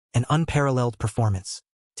and unparalleled performance.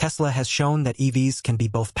 Tesla has shown that EVs can be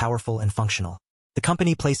both powerful and functional. The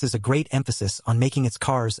company places a great emphasis on making its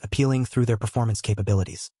cars appealing through their performance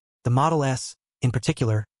capabilities. The Model S, in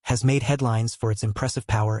particular, has made headlines for its impressive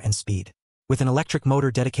power and speed. With an electric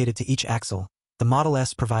motor dedicated to each axle, the Model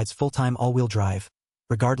S provides full-time all-wheel drive,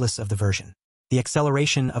 regardless of the version. The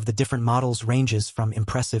acceleration of the different models ranges from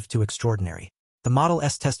impressive to extraordinary. The Model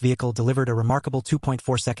S test vehicle delivered a remarkable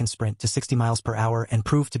 2.4-second sprint to 60 miles per hour and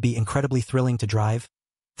proved to be incredibly thrilling to drive,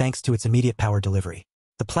 thanks to its immediate power delivery.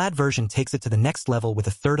 The Plaid version takes it to the next level with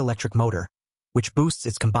a third electric motor, which boosts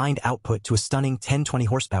its combined output to a stunning 1020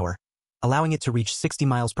 horsepower, allowing it to reach 60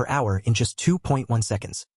 miles per hour in just 2.1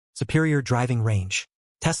 seconds. Superior driving range.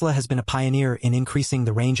 Tesla has been a pioneer in increasing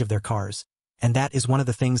the range of their cars, and that is one of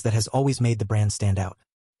the things that has always made the brand stand out.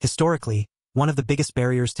 Historically, one of the biggest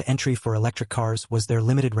barriers to entry for electric cars was their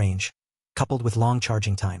limited range, coupled with long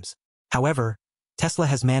charging times. However, Tesla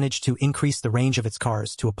has managed to increase the range of its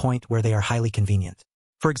cars to a point where they are highly convenient.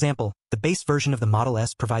 For example, the base version of the Model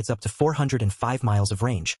S provides up to 405 miles of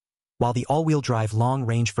range, while the all-wheel drive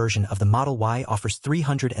long-range version of the Model Y offers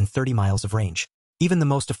 330 miles of range. Even the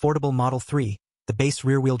most affordable Model 3, the base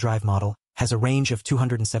rear-wheel drive model, has a range of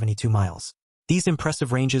 272 miles. These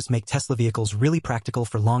impressive ranges make Tesla vehicles really practical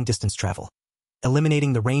for long-distance travel,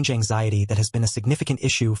 eliminating the range anxiety that has been a significant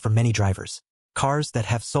issue for many drivers. Cars that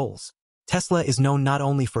have souls. Tesla is known not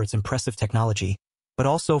only for its impressive technology, but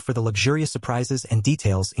also for the luxurious surprises and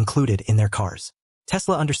details included in their cars.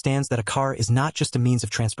 Tesla understands that a car is not just a means of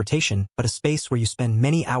transportation, but a space where you spend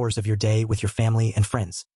many hours of your day with your family and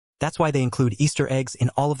friends. That's why they include Easter eggs in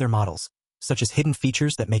all of their models, such as hidden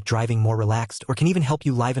features that make driving more relaxed or can even help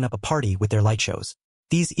you liven up a party with their light shows.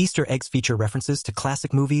 These Easter eggs feature references to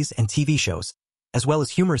classic movies and TV shows, as well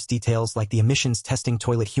as humorous details like the emissions testing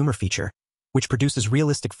toilet humor feature, which produces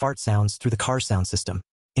realistic fart sounds through the car's sound system.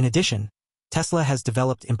 In addition, Tesla has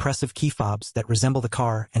developed impressive key fobs that resemble the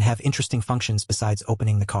car and have interesting functions besides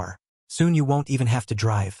opening the car. Soon you won't even have to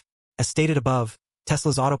drive. As stated above,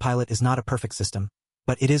 Tesla's autopilot is not a perfect system,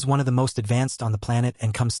 but it is one of the most advanced on the planet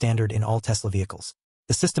and comes standard in all Tesla vehicles.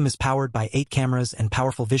 The system is powered by 8 cameras and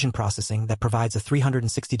powerful vision processing that provides a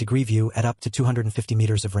 360-degree view at up to 250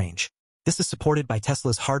 meters of range. This is supported by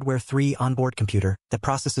Tesla's Hardware 3 onboard computer that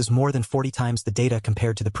processes more than 40 times the data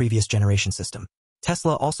compared to the previous generation system.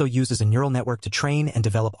 Tesla also uses a neural network to train and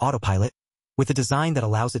develop autopilot, with a design that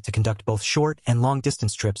allows it to conduct both short and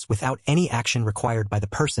long-distance trips without any action required by the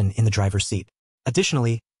person in the driver's seat.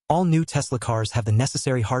 Additionally, all new Tesla cars have the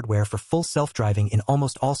necessary hardware for full self-driving in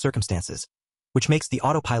almost all circumstances, which makes the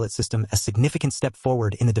autopilot system a significant step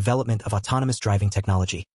forward in the development of autonomous driving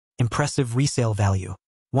technology. Impressive resale value.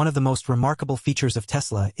 One of the most remarkable features of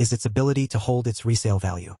Tesla is its ability to hold its resale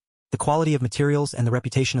value. The quality of materials and the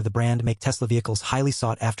reputation of the brand make Tesla vehicles highly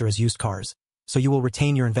sought after as used cars, so you will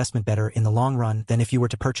retain your investment better in the long run than if you were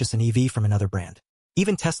to purchase an EV from another brand.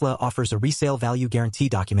 Even Tesla offers a resale value guarantee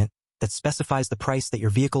document that specifies the price that your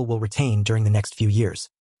vehicle will retain during the next few years.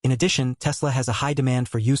 In addition, Tesla has a high demand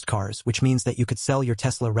for used cars, which means that you could sell your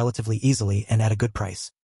Tesla relatively easily and at a good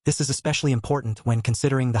price. This is especially important when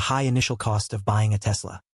considering the high initial cost of buying a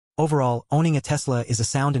Tesla. Overall, owning a Tesla is a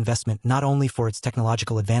sound investment not only for its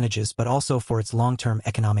technological advantages but also for its long-term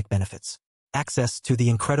economic benefits. Access to the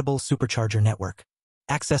incredible supercharger network.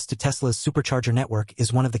 Access to Tesla's supercharger network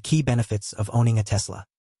is one of the key benefits of owning a Tesla.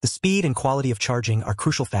 The speed and quality of charging are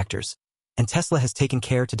crucial factors, and Tesla has taken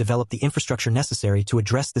care to develop the infrastructure necessary to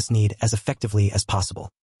address this need as effectively as possible.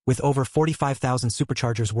 With over 45,000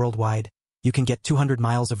 superchargers worldwide, you can get 200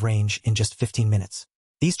 miles of range in just 15 minutes.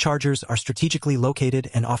 These chargers are strategically located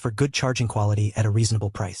and offer good charging quality at a reasonable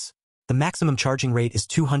price. The maximum charging rate is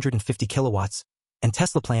 250 kilowatts, and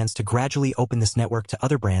Tesla plans to gradually open this network to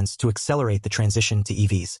other brands to accelerate the transition to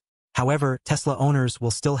EVs. However, Tesla owners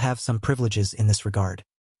will still have some privileges in this regard.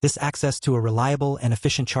 This access to a reliable and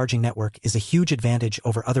efficient charging network is a huge advantage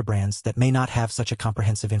over other brands that may not have such a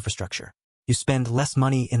comprehensive infrastructure. You spend less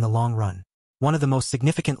money in the long run. One of the most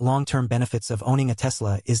significant long-term benefits of owning a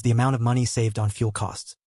Tesla is the amount of money saved on fuel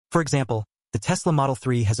costs. For example, the Tesla Model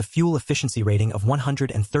 3 has a fuel efficiency rating of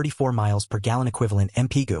 134 miles per gallon equivalent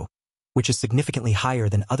MPG, which is significantly higher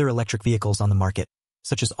than other electric vehicles on the market,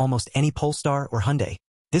 such as almost any Polestar or Hyundai.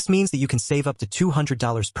 This means that you can save up to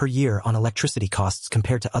 $200 per year on electricity costs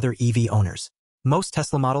compared to other EV owners. Most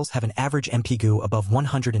Tesla models have an average MPG above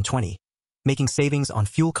 120, making savings on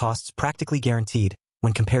fuel costs practically guaranteed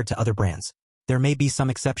when compared to other brands. There may be some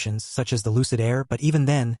exceptions, such as the Lucid Air, but even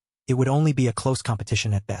then, it would only be a close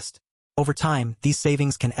competition at best. Over time, these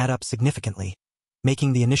savings can add up significantly,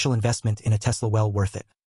 making the initial investment in a Tesla well worth it.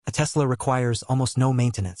 A Tesla requires almost no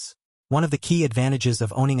maintenance. One of the key advantages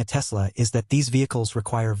of owning a Tesla is that these vehicles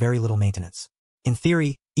require very little maintenance. In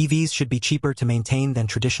theory, EVs should be cheaper to maintain than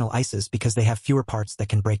traditional ICEs because they have fewer parts that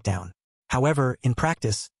can break down. However, in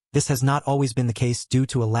practice, this has not always been the case due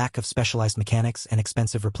to a lack of specialized mechanics and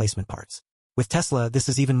expensive replacement parts. With Tesla, this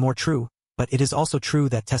is even more true, but it is also true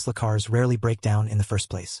that Tesla cars rarely break down in the first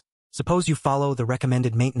place. Suppose you follow the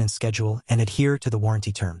recommended maintenance schedule and adhere to the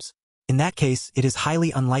warranty terms. In that case, it is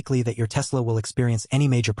highly unlikely that your Tesla will experience any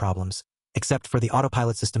major problems, except for the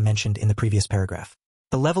autopilot system mentioned in the previous paragraph.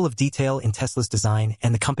 The level of detail in Tesla's design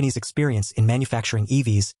and the company's experience in manufacturing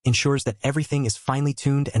EVs ensures that everything is finely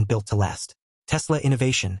tuned and built to last. Tesla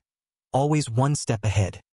innovation. Always one step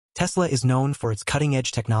ahead. Tesla is known for its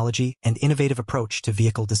cutting-edge technology and innovative approach to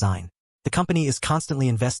vehicle design. The company is constantly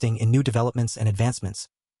investing in new developments and advancements,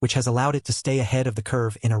 which has allowed it to stay ahead of the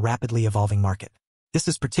curve in a rapidly evolving market. This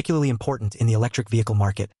is particularly important in the electric vehicle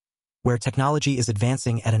market, where technology is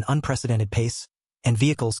advancing at an unprecedented pace, and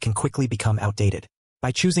vehicles can quickly become outdated.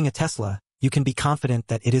 By choosing a Tesla, you can be confident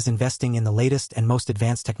that it is investing in the latest and most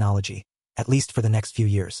advanced technology, at least for the next few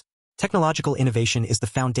years. Technological innovation is the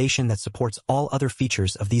foundation that supports all other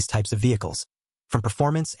features of these types of vehicles, from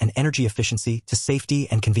performance and energy efficiency to safety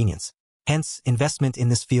and convenience. Hence, investment in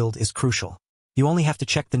this field is crucial. You only have to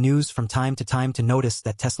check the news from time to time to notice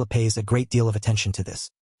that Tesla pays a great deal of attention to this.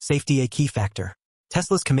 Safety a key factor.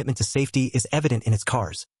 Tesla's commitment to safety is evident in its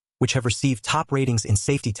cars, which have received top ratings in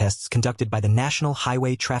safety tests conducted by the National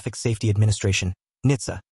Highway Traffic Safety Administration,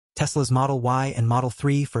 NHTSA. Tesla's Model Y and Model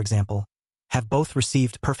 3, for example, have both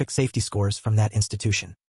received perfect safety scores from that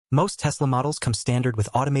institution. Most Tesla models come standard with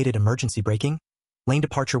automated emergency braking, lane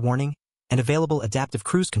departure warning, and available adaptive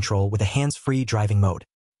cruise control with a hands-free driving mode.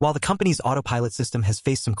 While the company's autopilot system has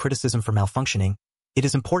faced some criticism for malfunctioning, it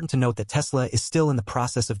is important to note that Tesla is still in the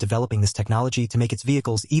process of developing this technology to make its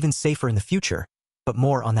vehicles even safer in the future, but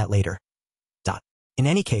more on that later. In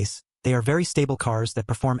any case, they are very stable cars that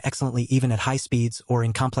perform excellently even at high speeds or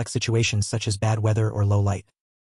in complex situations such as bad weather or low light.